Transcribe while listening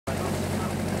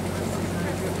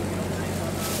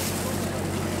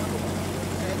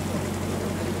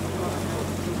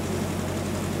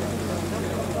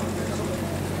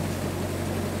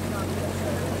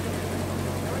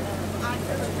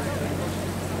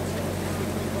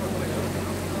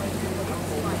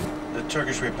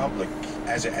Turkish Republic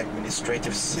as an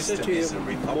administrative system is a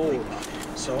republic.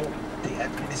 So the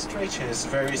administration is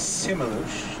very similar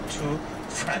to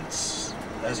France.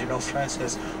 As you know, France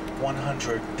has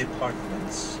 100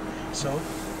 departments. So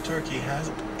Turkey has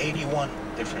 81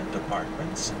 different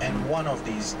departments, and one of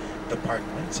these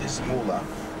departments is Muğla.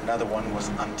 Another one was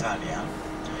Antalya.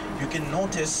 You can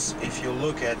notice, if you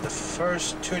look at the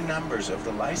first two numbers of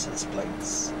the license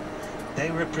plates, they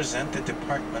represent the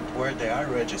department where they are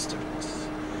registered.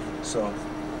 So,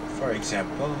 for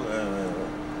example,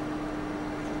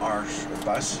 our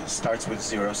bus starts with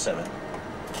 07.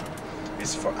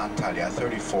 It's for Antalya.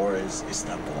 34 is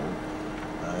Istanbul.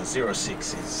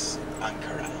 06 is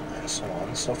Ankara, and so on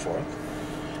and so forth.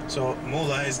 So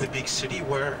Muğla is the big city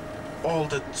where all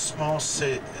the small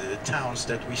towns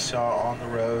that we saw on the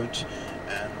road,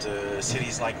 and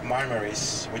cities like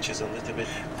Marmaris, which is a little bit,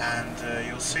 and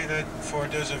you'll see that for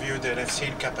those of you that have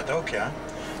seen Cappadocia,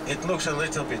 it looks a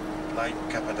little bit like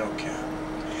Cappadocia,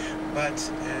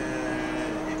 but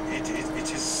it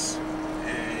is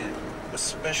a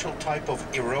special type of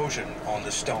erosion on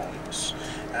the stones,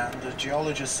 and the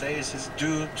geologists say it is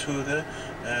due to the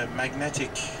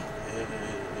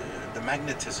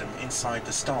magnetism inside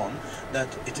the stone, that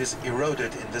it is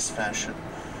eroded in this fashion.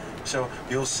 So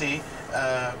you'll see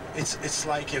it's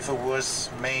like if it was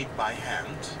made by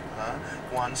hand,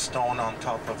 one stone on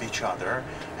top of each other,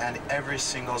 and every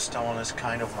single stone is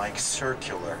kind of like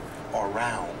circular or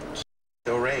round.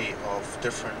 The array of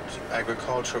different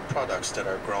agricultural products that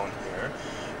are grown here.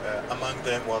 Among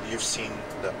them, well, you've seen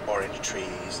the orange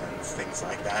trees and things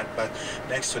like that, but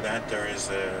next to that there is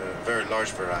a very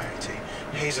large variety.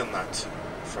 Hazelnut,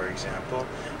 for example.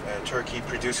 Turkey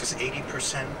produces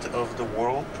 80% of the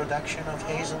world production of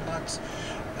hazelnuts.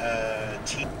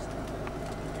 Tea.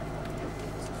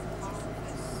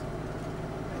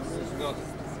 It's not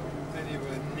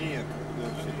anywhere near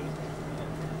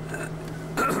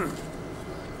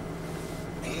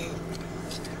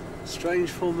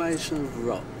Strange formation of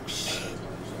rocks,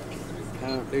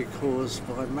 apparently caused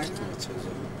by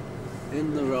magnetism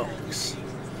in the rocks.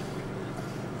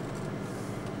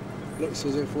 Looks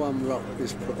as if one rock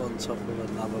is put on top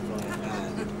of another by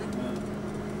hand.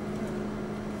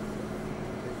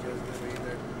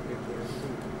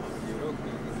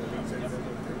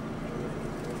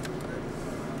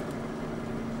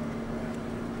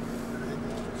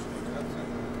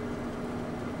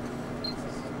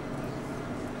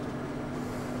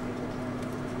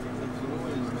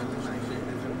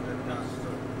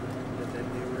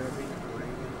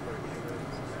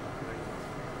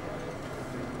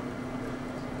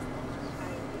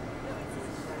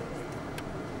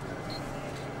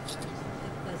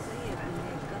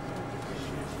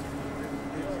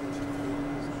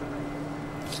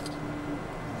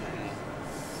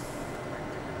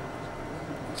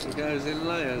 It goes in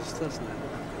layers, doesn't it?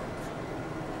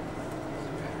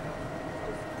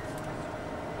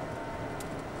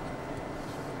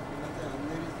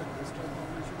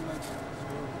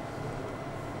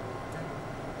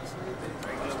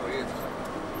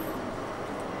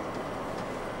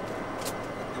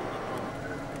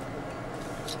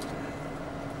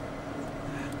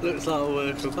 Looks like a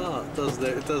work of art, doesn't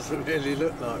it? It doesn't really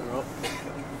look like rock.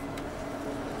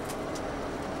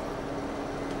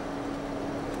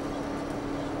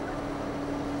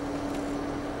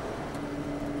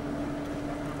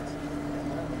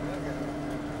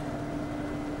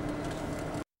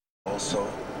 Also,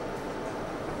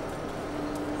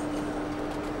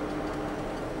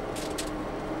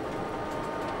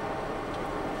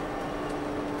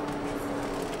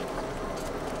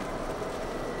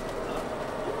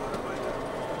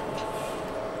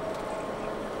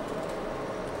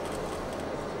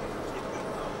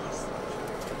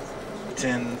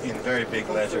 in very big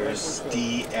letters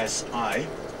DSI,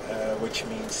 which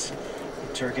means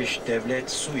Turkish Devlet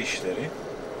Su İşleri.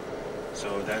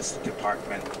 So that's the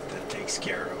department that takes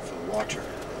care of water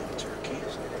in Turkey.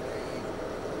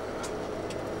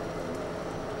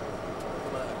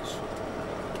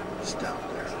 It's down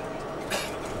there.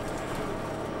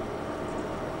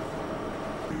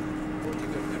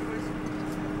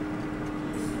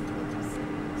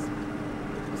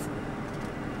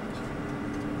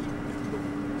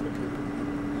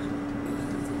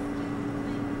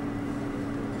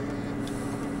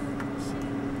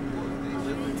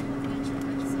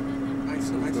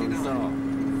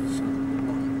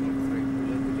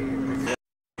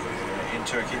 In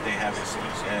Turkey they have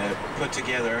put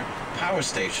together power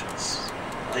stations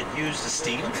that use the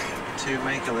steam to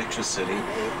make electricity.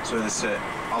 So it's an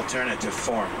alternative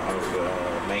form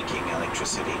of making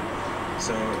electricity.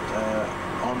 So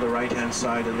on the right hand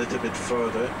side a little bit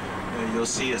further you'll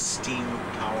see a steam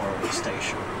power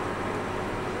station.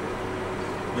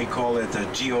 We call it a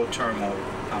geothermal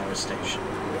power station.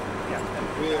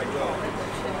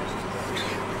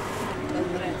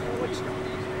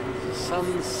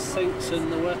 Sun sinks in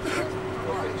the west.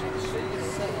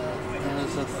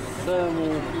 There's a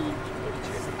thermal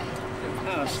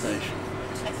power station.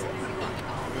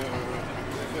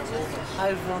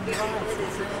 Over on the right.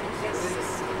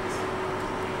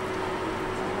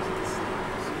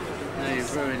 No,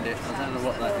 you've ruined it. I don't know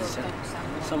what that is.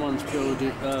 Someone's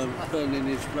burning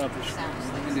his rubbish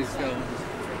in his garden.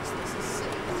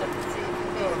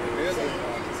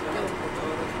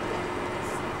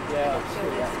 Yeah, I've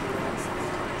seen that.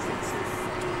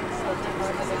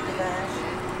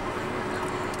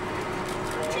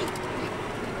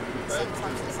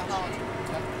 Sometimes it's a hard.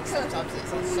 Sometimes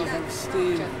it's a We have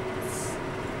steam.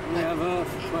 We have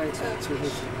earthquake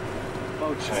activity.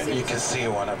 You can see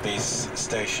one of these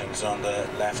stations on the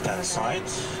left hand side.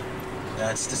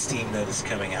 That's the steam that is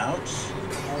coming out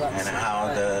and how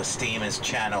the steam is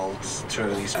channeled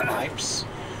through these pipes.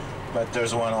 But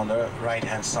there's one on the right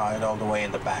hand side all the way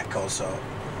in the back also.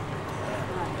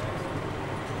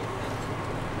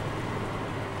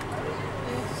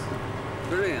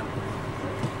 Brilliant.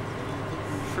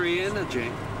 Free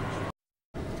energy.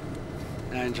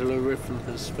 Angela Riffin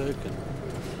has spoken.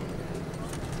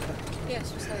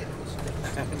 Yes, just like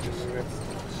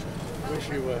Wish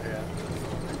you were here.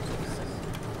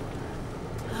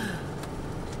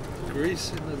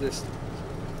 Greece in the distance.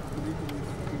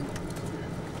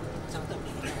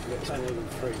 It's more than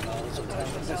 3 miles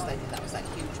away. that was that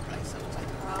huge place.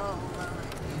 Oh,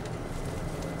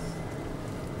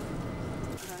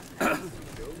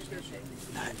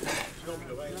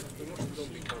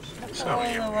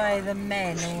 All the way the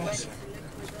men all,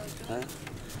 Huh?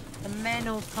 the men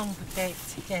all congregate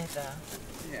together.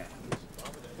 Yeah.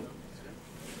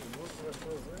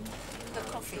 the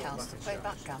coffee house to play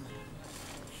backgammon.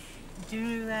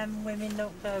 Do women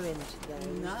not go into those?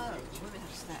 No, women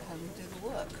have to stay at home and do the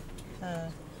work.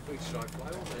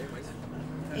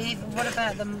 Even what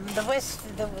about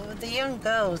the young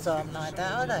girls aren't like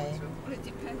that, are they? Well, it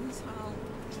depends how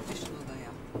traditional they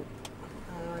are.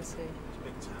 Oh, I see.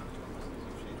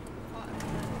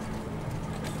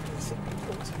 It's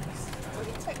important. What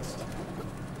do you text them?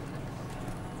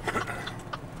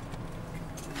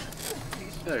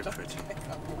 Very pretty.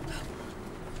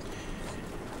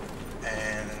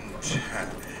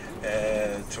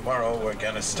 And tomorrow we're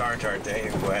gonna start our day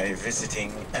by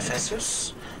visiting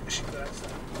Ephesus.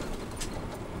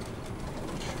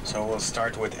 So we'll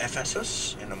start with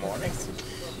Ephesus in the morning,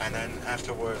 and then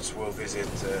afterwards we'll visit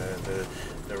the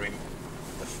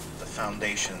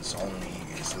foundations only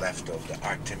is left of the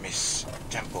Artemis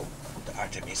temple, the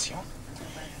Artemision,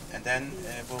 and then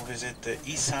we'll visit the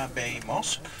Isa Bey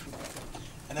Mosque,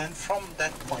 and then from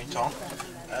that point on,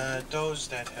 those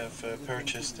that have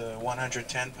purchased the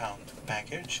 £110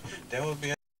 package, they will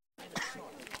be.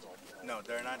 No,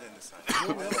 they're not in the side.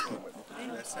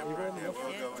 They're separate. Yeah,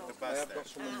 we'll go with the bus there.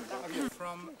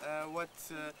 From what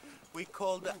we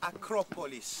call the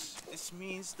Acropolis. This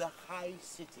means the high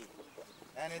city.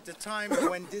 And at the time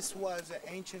when this was an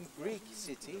ancient Greek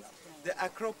city, the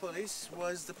Acropolis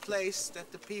was the place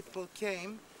that the people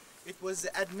came. It was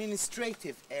the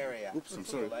administrative area. Oops, I'm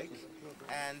sorry.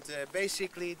 And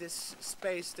basically this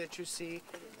space that you see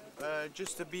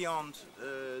just beyond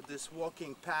this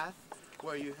walking path,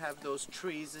 where you have those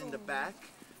trees in the back,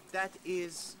 that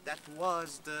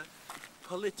was the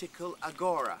political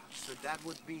agora. So that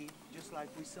would be just like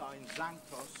we saw in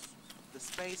Xanthos, the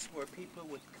space where people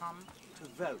would come to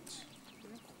vote.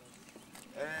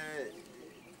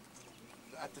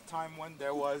 At the time when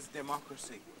there was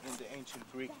democracy in the ancient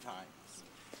Greek times,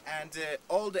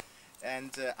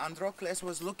 and Androcles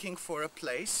was looking for a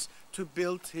place to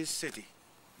build his city.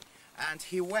 And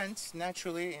he went,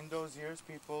 naturally, in those years,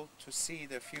 people to see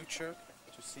their future,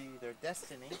 to see their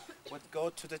destiny, would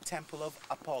go to the temple of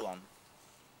Apollon.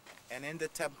 And in the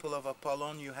temple of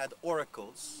Apollon, you had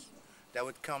oracles that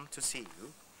would come to see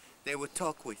you. They would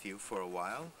talk with you for a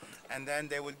while, and then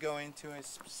they would go into a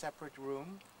separate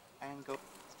room and go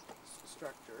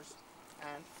structures.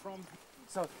 And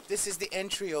so this is the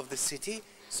entry of the city.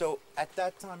 So at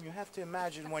that time, you have to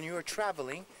imagine when you are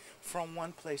traveling from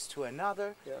one place to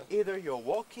another, either you're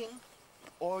walking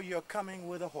or you're coming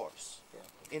with a horse.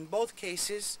 In both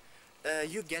cases,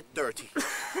 you get dirty.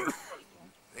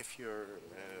 If you're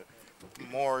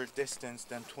more distance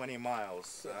than 20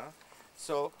 miles.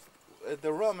 So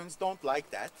the Romans don't like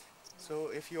that. So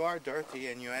if you are dirty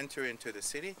and you enter into the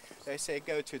city, they say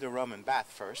go to the Roman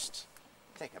bath first,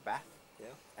 take a bath. Yeah.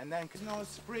 And then no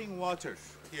spring water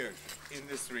here in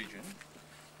this region,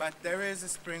 but there is a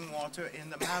spring water in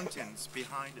the mountains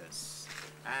behind us.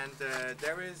 And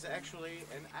there is actually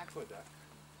an aqueduct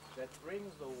that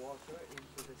brings the water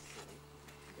into the city.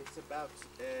 It's about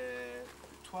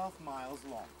 12 miles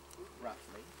long,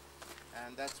 roughly.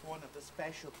 And that's one of the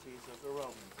specialties of the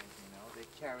Romans, you know. They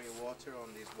carry water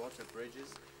on these water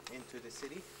bridges into the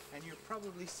city. And you've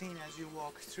probably seen as you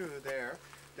walk through there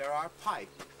are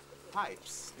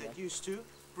pipes that used to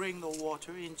bring the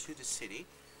water into the city.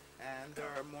 And there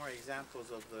are more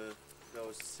examples of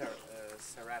those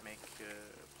ceramic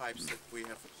pipes that we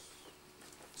have.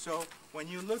 So when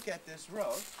you look at this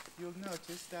road, you'll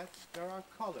notice that there are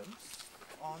columns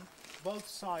on both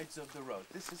sides of the road.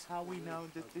 This is how we know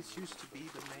that this used to be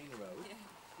the main road.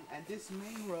 And this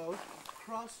main road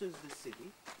crosses the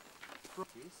city.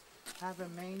 Have a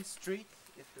main street,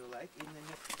 if you like, in the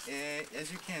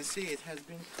as you can see, it has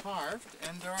been carved,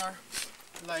 and there are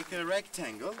like a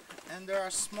rectangle, and there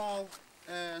are small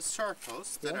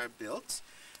circles that are built.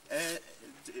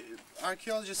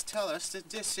 Archaeologists tell us that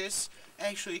this is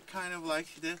actually kind of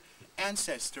like the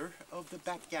ancestor of the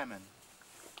backgammon.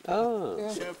 Oh.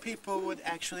 So people would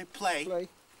actually play.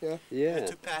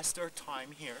 To pass their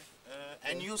time here.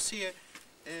 And you'll see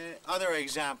other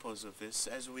examples of this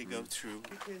as we go through.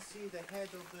 You can see the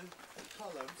head of the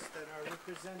columns that are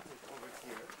represented over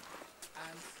here.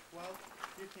 And, well,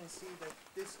 you can see that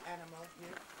this animal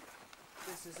here,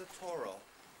 this is a taureau.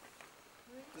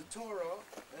 The taureau,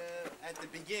 at the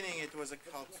beginning it was a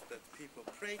cult that people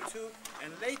prayed to,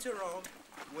 and later on,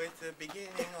 with the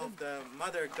beginning of the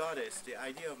mother goddess, the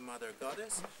idea of mother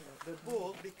goddess, the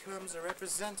bull becomes a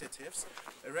representative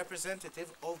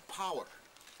of power.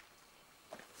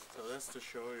 So that's to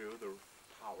show you the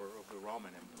power of the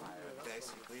Roman Empire.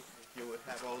 Basically, you would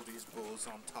have all these bulls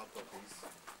on top of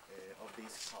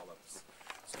these columns.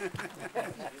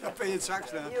 Dat ben je het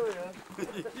straks dan.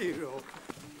 Euro.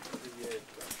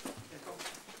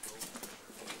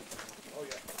 Oh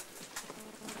yeah.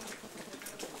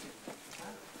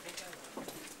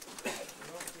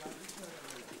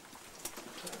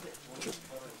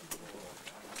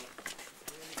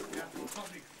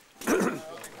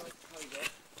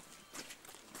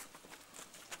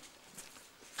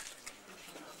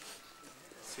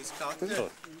 Siz kalktı.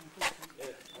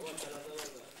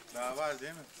 Daha var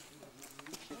değil mi?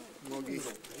 Mogi.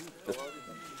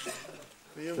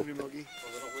 Ben je hungry, Mogi?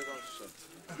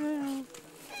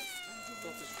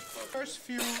 First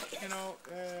few,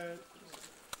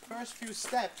 first few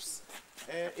steps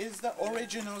is the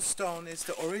original stone, is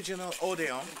the original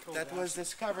Odeon that was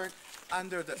discovered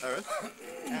under the earth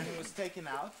and was taken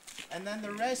out. And then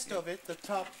the rest of it, the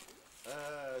top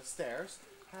stairs,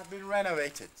 have been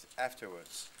renovated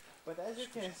afterwards. But as you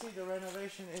can see, the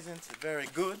renovation isn't very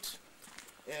good.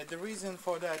 The reason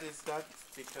for that is that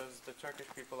because the Turkish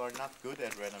people are not good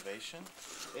at renovation.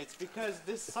 It's because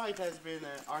this site has been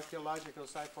an archaeological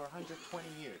site for 120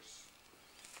 years.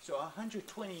 So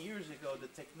 120 years ago, the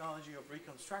technology of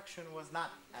reconstruction was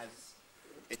not as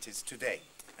it is today.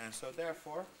 And so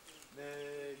therefore,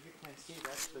 you can see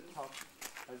that the top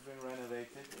has been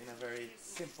renovated in a very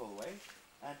simple way.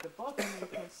 At the bottom you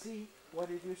can see what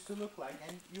it used to look like,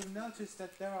 and you'll notice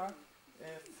that there are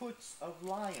foots of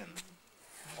lion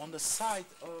on the side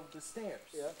of the stairs.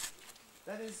 Yeah.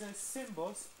 That is a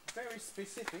symbol, very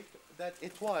specific, that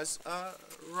it was a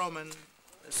Roman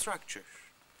structure.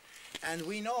 And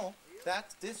we know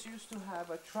that this used to have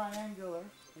a triangular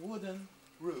wooden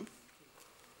roof.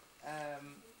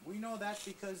 We know that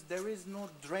because there is no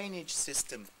drainage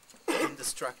system in the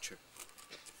structure.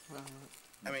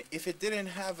 I mean, if it didn't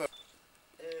have a...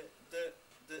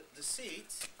 the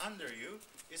seat under you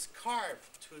is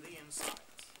carved to the inside.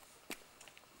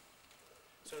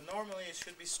 So normally it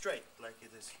should be straight like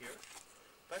it is here,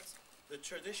 but the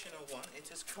traditional one,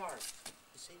 it is carved,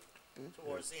 you see,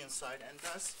 towards the inside, and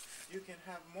thus you can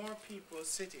have more people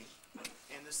sitting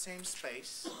in the same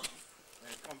space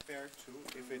compared to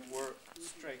if it were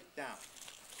straight down.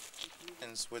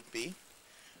 And would be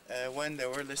when they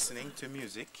were listening to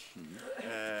music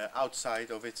outside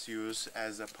of its use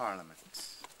as a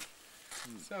parliament.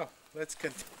 So let's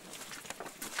continue.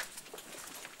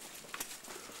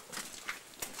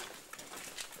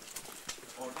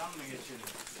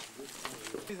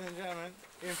 Ladies and gentlemen,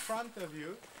 in front of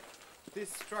you,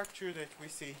 this structure that we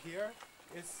see here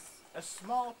is a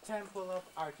small temple of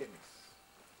Artemis.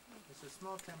 It's a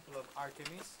small temple of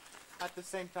Artemis. At the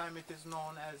same time, it is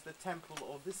known as the temple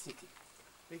of the city,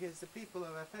 because the people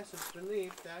of Ephesus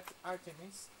believed that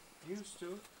Artemis used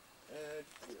to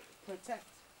protect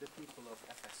the people of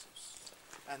Ephesus.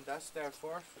 And thus,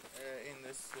 therefore, in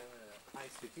this high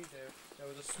city, there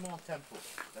was a small temple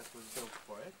that was built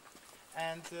for it.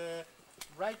 And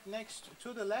right next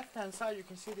to the left-hand side, you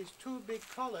can see these two big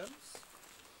columns.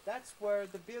 That's where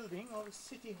the building of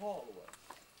City Hall was.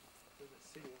 So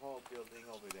the City Hall building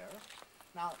over there.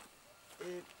 Now,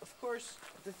 of course,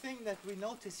 the thing that we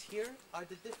notice here are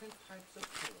the different types of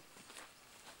pillars.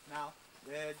 Now,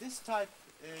 this type,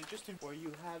 where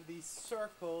you have these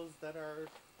circles that are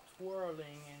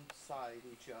twirling inside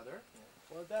each other,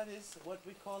 well, that is what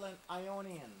we call an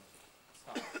Ionian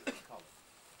style color.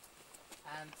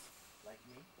 And, like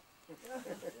me, yeah,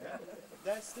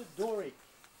 that's the Doric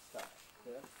style.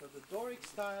 So the Doric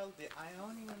style, the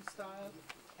Ionian style,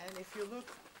 and if you look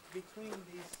between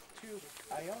these two,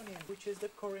 Ionian, which is the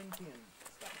Corinthian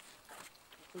style.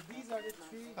 So these are the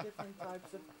three different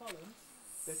types of columns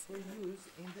that were used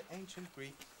in the ancient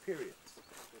Greek period.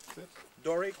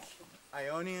 Doric,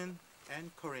 Ionian,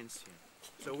 and Corinthian.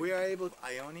 So we are able,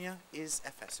 Ionia is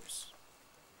Ephesus.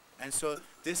 And so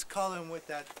this column with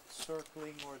that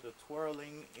circling or the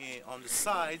twirling on the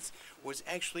sides was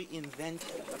actually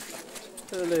invented.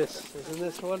 Look at this, isn't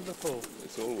this wonderful?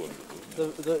 It's all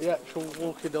wonderful. The actual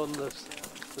walking on the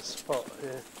spot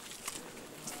here.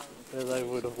 Where they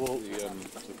would have walked. The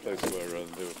place where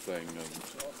they were playing, what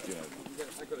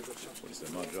is it,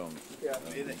 mahjong? Yeah.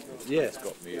 It's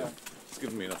got me. It's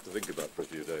given me enough to think about for a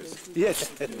few days.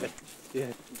 Yes.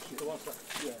 Yeah.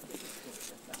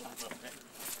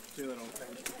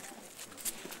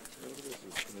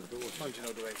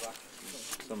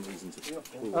 Some reason to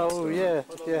pull Oh yeah,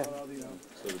 yeah. So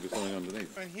there'll be something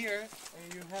underneath. And here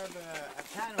you have a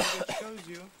panel that shows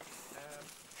you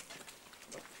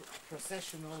a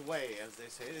processional way, as they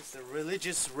say. It's a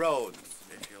religious road,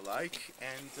 if you like.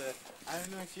 And I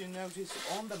don't know if you notice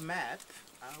on the map,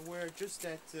 we're just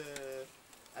at the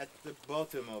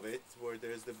bottom of it, where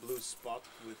there's the blue spot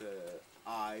with an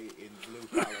eye in blue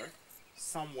color,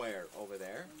 somewhere over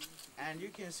there. And you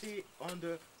can see on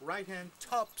the right-hand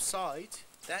top side,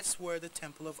 that's where the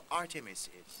Temple of Artemis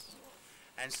is.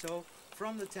 And so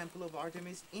from the Temple of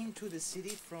Artemis into the city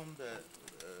from the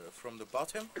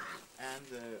bottom, and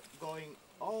going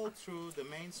all through the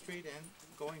main street and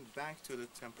going back to the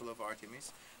Temple of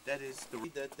Artemis, that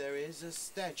there is a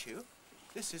statue.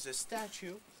 This is a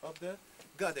statue of the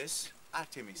goddess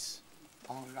Artemis.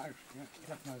 Oh, right. Yeah.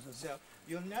 So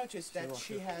you'll notice that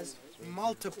she has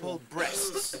multiple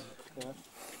breasts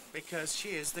because she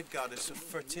is the goddess of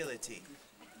fertility.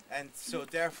 And so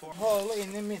therefore, hole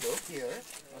in the middle here,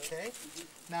 okay?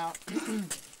 Now,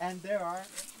 and there are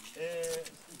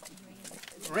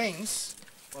rings.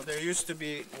 Well, there used to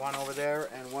be one over there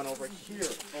and one over here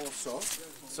also.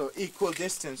 So equal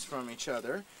distance from each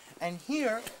other. And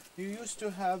here, you used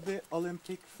to have the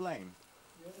Olympic flame.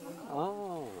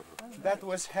 Oh. That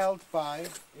was held by,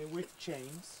 with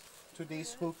chains to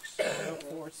these hooks on the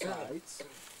four sides.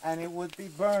 And it would be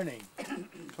burning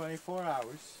 24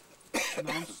 hours,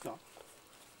 non-stop.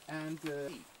 And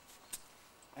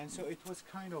so it was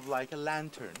kind of like a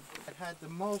lantern. It had the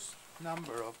most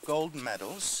number of gold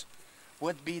medals,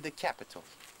 would be the capital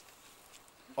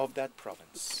of that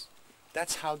province.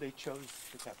 That's how they chose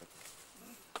the capital.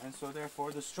 And so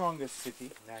therefore the strongest city,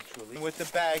 naturally. With the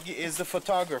bag is the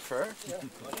photographer.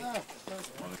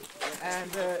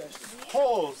 And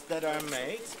holes that are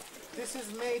made. This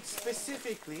is made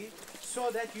specifically so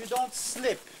that you don't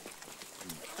slip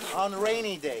on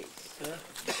rainy days.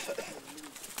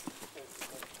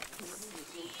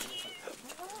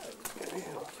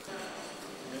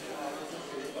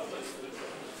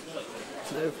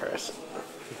 No press.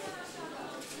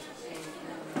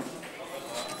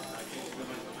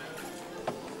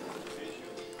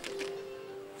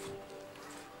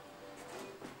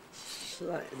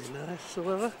 Slightly nice,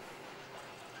 however.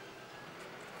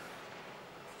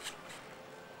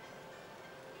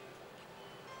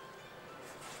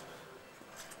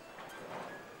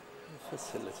 The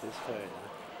facilities very nice.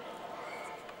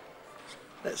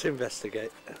 Let's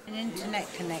investigate. An internet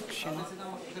connection.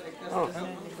 Oh.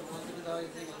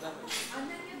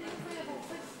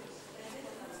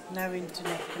 No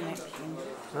internet connection.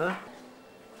 Huh?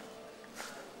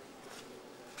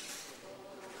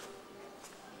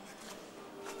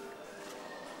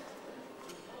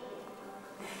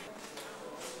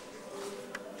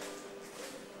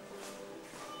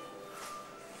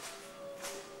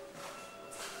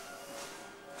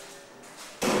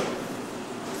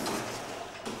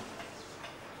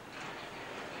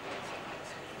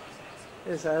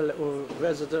 Here's our little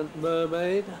resident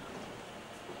mermaid.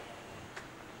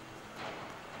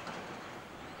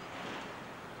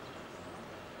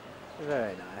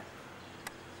 Very nice.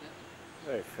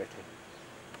 Very pretty.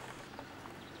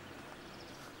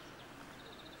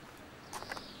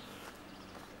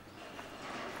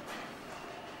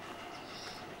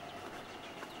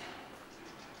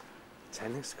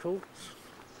 tennis courts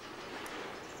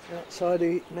outside the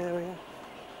eating area.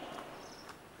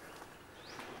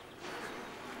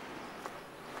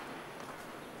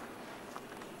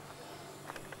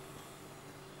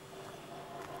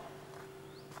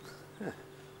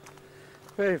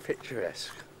 Very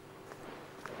picturesque.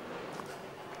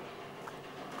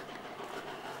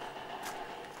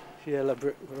 Yellow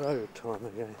brick road time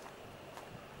again.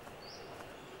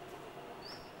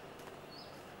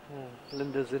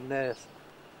 Linda's in there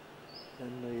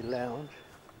in the lounge.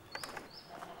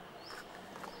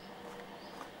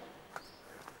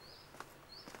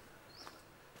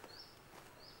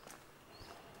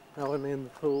 Owen in the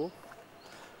pool.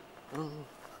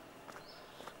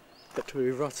 Bit to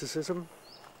eroticism.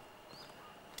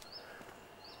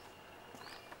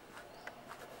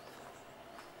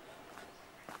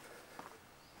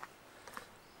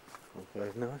 Oh,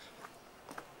 very nice.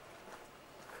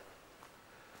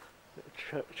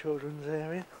 Children's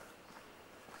area.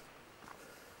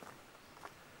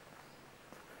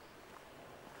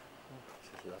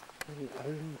 This is a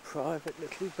own private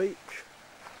little beach.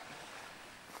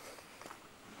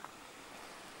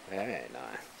 Very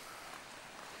nice.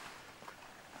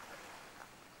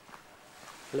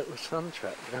 Little sun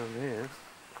trap down there.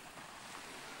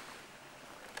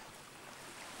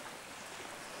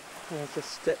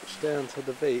 Just steps down to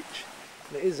the beach.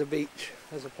 It is a beach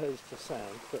as opposed to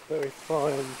sand, but very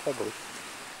fine pebbles.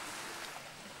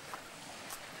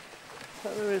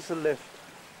 But there is a lift.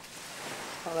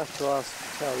 I'll have to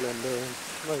ask tell Linda and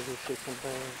maybe she can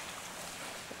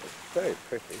it's very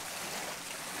pretty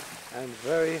and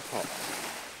very hot.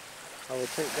 I would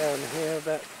think down here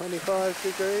about 25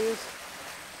 degrees.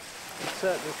 It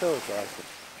certainly feels like it.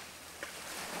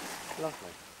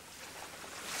 Lovely.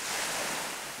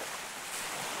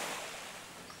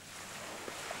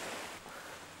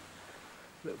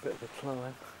 A little bit of a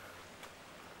climb.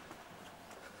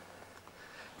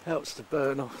 Helps to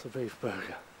burn off the beef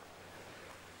burger.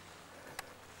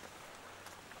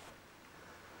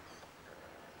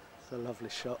 It's a lovely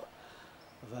shot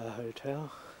of our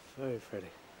hotel. Very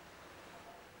pretty.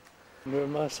 Me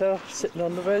and myself sitting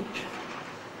on the bench.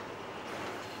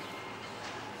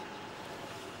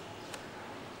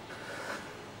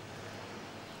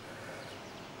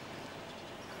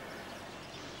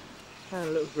 And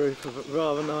a little group of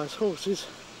rather nice horses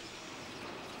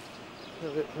a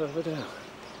bit further down.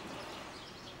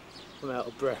 I'm out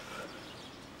of breath.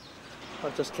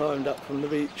 I've just climbed up from the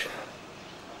beach.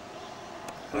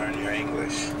 Learn your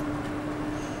English.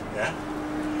 Yeah?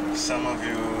 Some of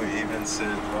you even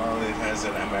said, well, it has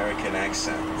an American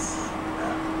accent.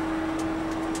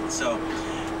 Yeah? So,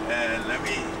 let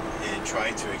me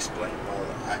try to explain. Well,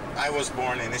 I was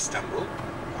born in Istanbul,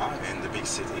 in the big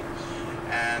city.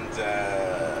 And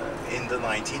in the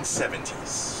 1970s,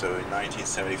 so in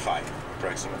 1975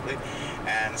 approximately,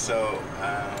 and so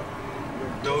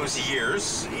those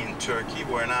years in Turkey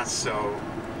were not so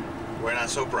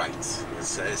bright,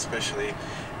 especially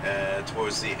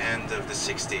towards the end of the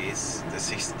 60s, the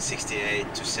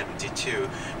 68 to 72.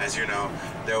 As you know,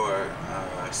 there were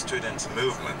student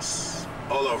movements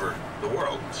all over the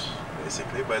world,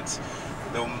 basically, but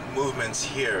the movements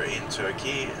here in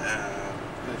Turkey.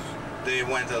 They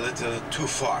went a little too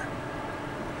far.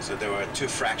 So there were two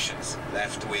fractions,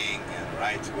 left wing and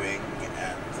right wing,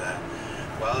 and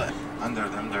well, under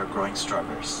them they're growing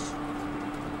strawberries.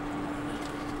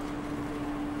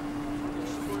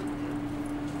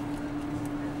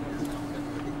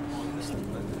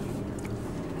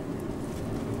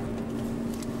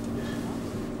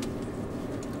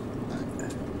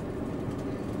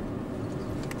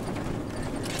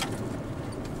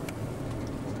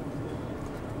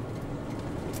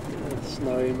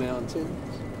 Snowy mountains.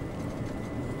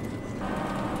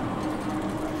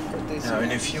 Now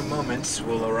in a few moments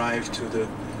we'll arrive to the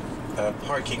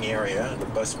parking area, the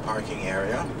bus parking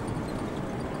area.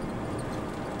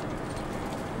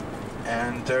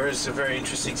 And there is a very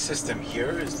interesting system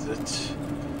here, is that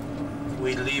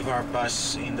we leave our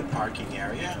bus in the parking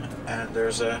area and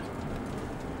there's a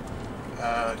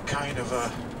kind of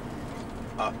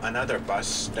another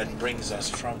bus that brings us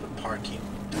from the parking.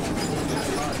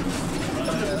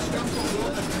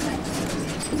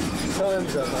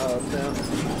 Times are hard now.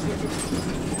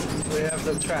 We have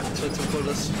the tractor to pull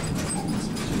us.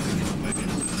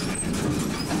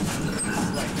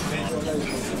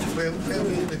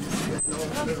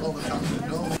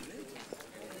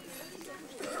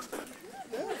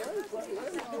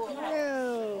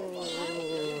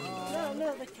 No,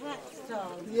 look, the cat's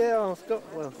dog. Yeah, I've got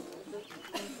one.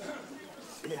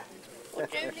 Yeah.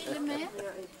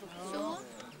 Sure.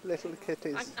 Little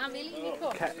kitties. I'm really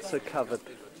cool. Cats are covered.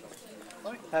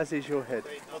 as is your head.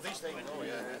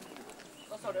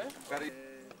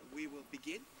 We will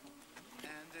begin,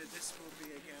 and this will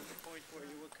be again the point where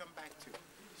you will come back to.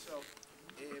 So,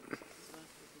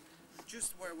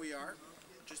 just where we are,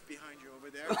 just behind you over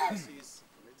there, this is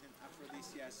written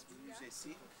Aphrodisias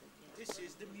Musée. This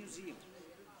is the museum.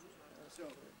 So,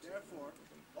 therefore,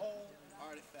 all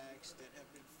artifacts that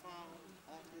have been found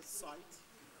on this site,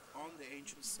 on the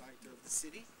ancient site of the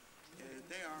city,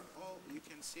 they are all, you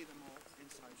can see them all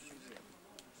inside the museum.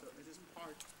 So it is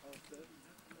part of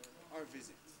our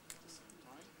visit at the same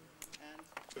time. And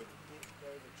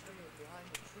there is a tree, behind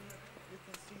the tree you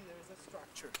can see there is a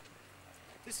structure.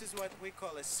 This is what we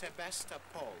call a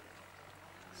Sebastopol.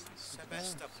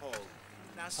 Sebastopol.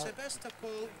 Now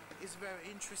Sebastopol is very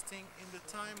interesting. In the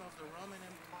time of the Roman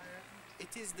Empire,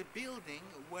 it is the building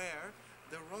where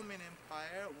the Roman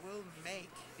Empire will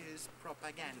make his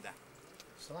propaganda.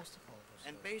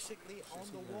 And basically on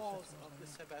the walls of the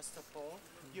Sebastopol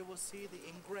you will see the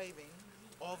engraving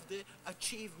of the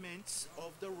achievements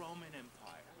of the Roman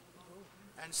Empire.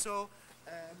 And so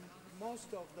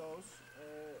most of those,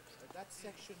 that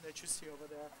section that you see over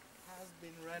there has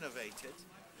been renovated.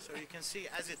 So you can see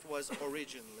as it was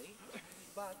originally,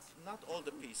 but not all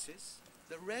the pieces.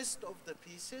 The rest of the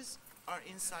pieces are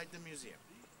inside the museum.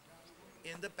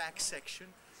 In the back section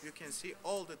you can see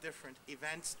all the different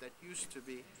events that used to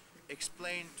be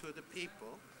explained to the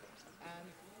people,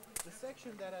 and the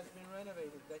section that has been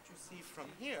renovated that you see from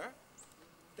here,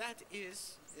 that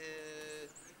is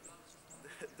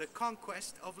the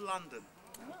conquest of London,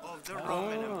 of the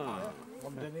Roman Empire.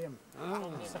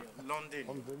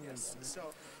 London. Yes.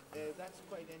 So that's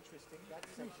quite interesting. That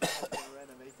section has been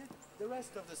renovated. The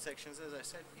rest of the sections, as I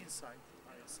said, inside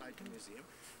the museum.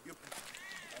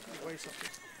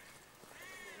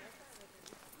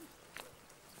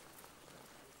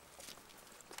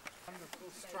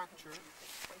 Wonderful structure.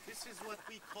 This is what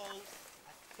we call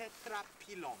a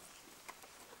tetrapylon.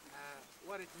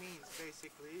 What it means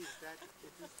basically is that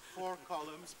it is 4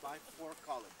 columns by 4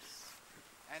 columns,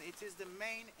 and it is the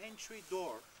main entry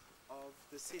door of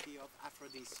the city of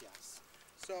Aphrodisias.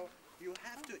 So you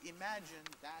have to imagine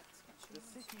that the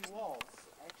city walls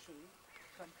actually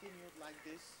continued like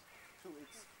this to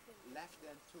its left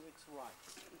and to its right,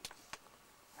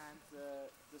 and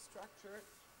the structure,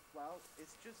 well,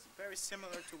 it's just very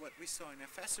similar to what we saw in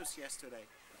Ephesus yesterday.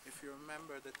 If you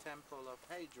remember the Temple of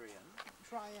Hadrian,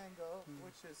 triangle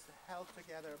which is held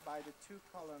together by the 2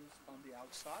 columns on the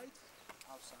outsides,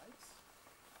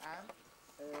 and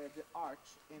the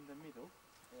arch in the middle,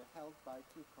 held by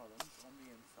 2 columns on the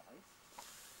inside,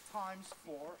 times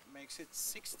 4 makes it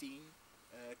 16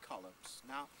 columns.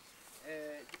 Now,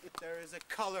 if there is a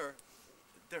color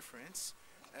difference,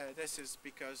 this is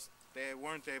because they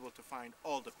weren't able to find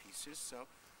all the pieces, so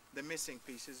the missing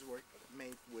pieces were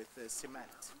made with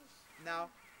cement. Now,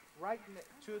 right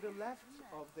to the left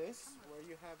of this, where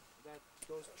you have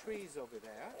those trees over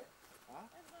there,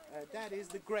 that is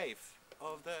the grave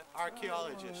of the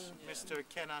archaeologist, Mr.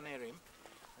 Kenan Erim,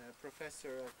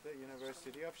 professor at the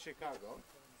University of Chicago.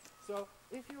 So,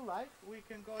 if you like, we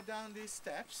can go down these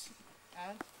steps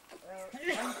and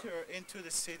enter into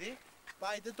the city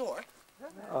by the door.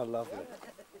 Oh, lovely.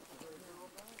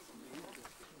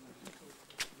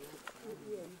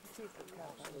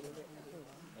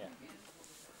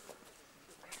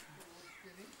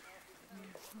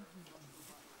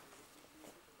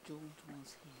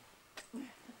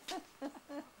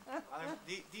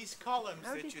 These columns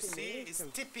that you see is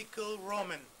typical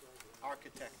Roman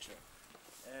architecture.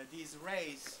 These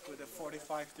rays with a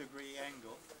 45-degree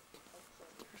angle.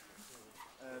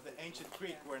 The ancient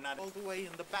Greek were not all the way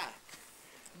in the back.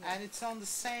 And it's on the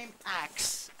same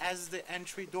axis as the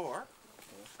entry door.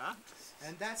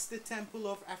 And that's the temple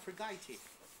of Aphrodite.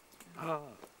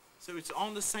 So it's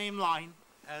on the same line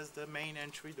as the main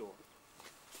entry door.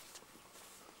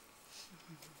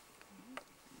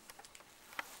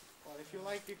 Well, if you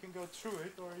like, you can go through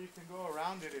it, or you can go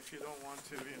around it if you don't want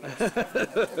to, you know.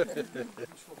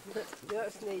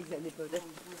 Don't sneeze, anybody.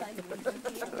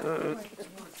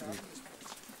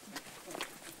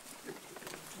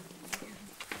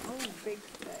 Oh, big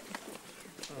speck.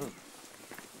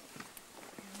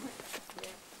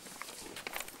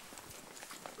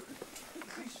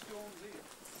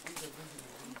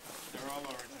 They're all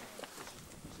original.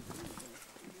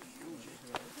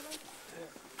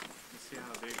 See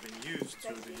how they've been used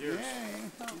through the years.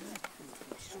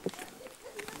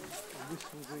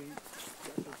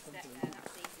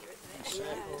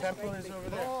 Temple is over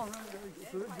there. Oh, right,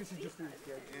 so this is just the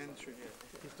Entry.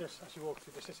 it's just as you walk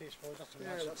through the city, I suppose.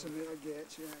 That's a little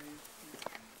gate,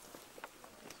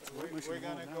 We're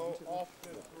going to go off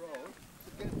this road.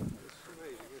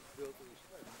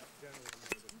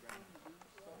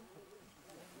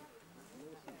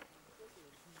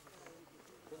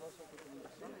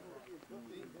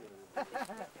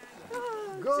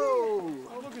 Go!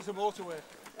 Oh, look, it's a motorway.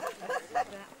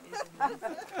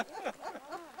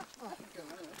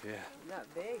 Yeah. Not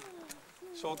big.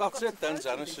 So that's it then,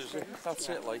 Dennis, is it? That's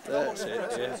it, like. That's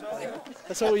it, yeah.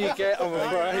 That's all you get, I'm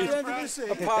afraid.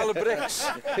 A pile of bricks.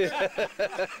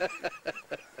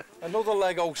 Another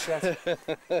Lego set.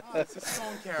 It's a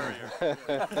stone carrier.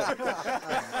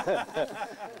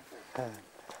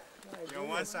 You know,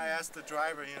 once I asked the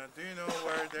driver, you know, do you know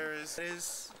where there is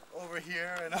over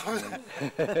here and over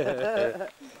there?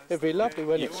 It'd be lovely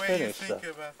when it's the way finished. you think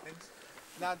about things.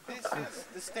 Now this is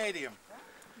the stadium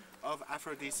of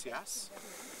Aphrodisias,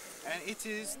 and it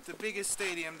is the biggest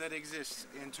stadium that exists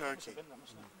in Turkey.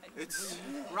 It's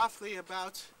roughly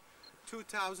about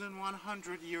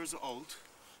 2,100 years old.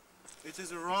 It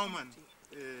is a Roman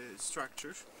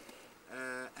structure,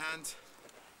 and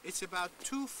it's about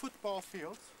 2 football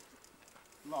fields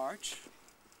large,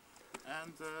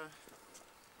 and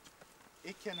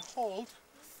it can hold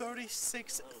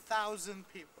 36,000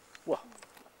 people. Wow.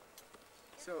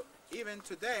 So even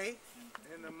today,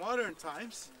 in the modern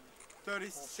times,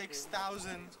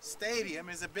 36,000 stadium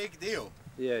is a big deal.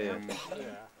 Yeah, yeah.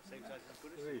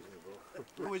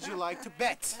 Would you like to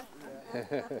bet?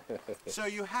 So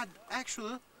you had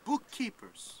actual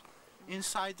bookkeepers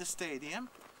inside the stadium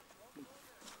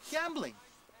gambling.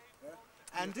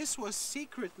 And this was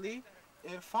secretly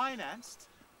financed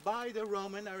by the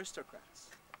Roman aristocrats.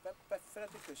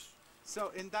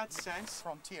 So in that sense,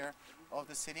 frontier of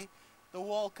the city, the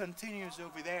wall continues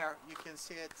over there. You can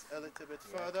see it a little bit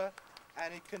further,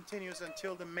 and it continues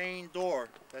until the main door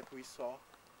that we saw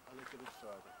a little bit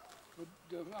further. But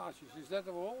the arches, is that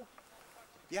the wall?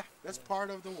 Yeah, that's part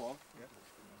of the wall. Yeah.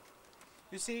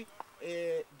 You see,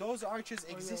 those arches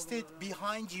existed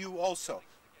behind you also.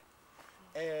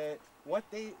 The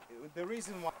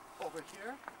reason why over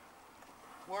here,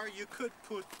 where you could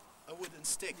put a wooden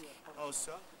stick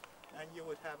also, and you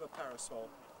would have a parasol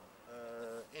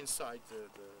inside the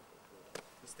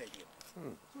stadium.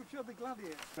 So if you're the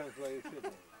gladiator. Depends where you're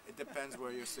sitting. It depends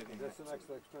where you're sitting. That's an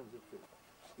extra expensive thing.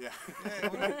 Yeah.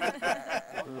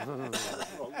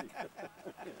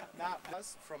 Now,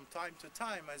 from time to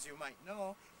time, as you might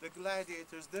know, the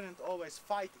gladiators didn't always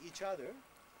fight each other.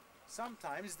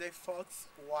 Sometimes they fought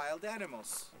wild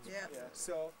animals. Yeah.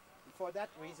 So for that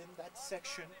reason, that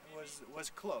section was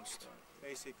closed,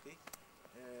 basically,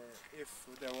 if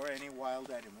there were any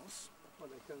wild animals. Well,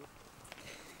 they can...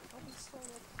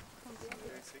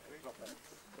 Basically.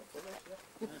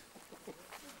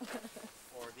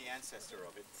 Or the ancestor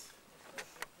of it.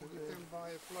 You can buy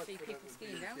a plug So you for keep that the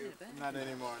skin down a bit. Not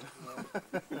anymore.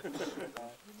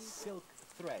 Silk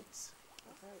threads.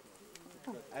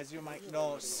 As you might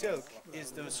know, silk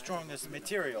is the strongest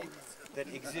material that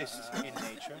exists in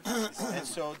nature, and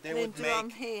so they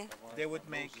would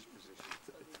make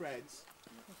threads.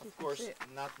 Of course,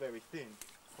 not very thin,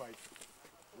 quite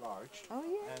large. Oh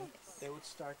yeah. And they would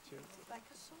start to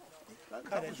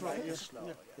Cut it right slow.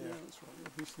 Yeah, that's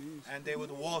right. And they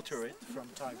would water it from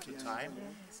time to time.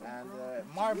 And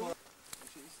marble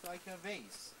is like a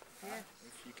vase.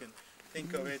 If you can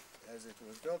think of it as it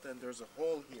was built, and there's a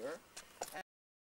hole here,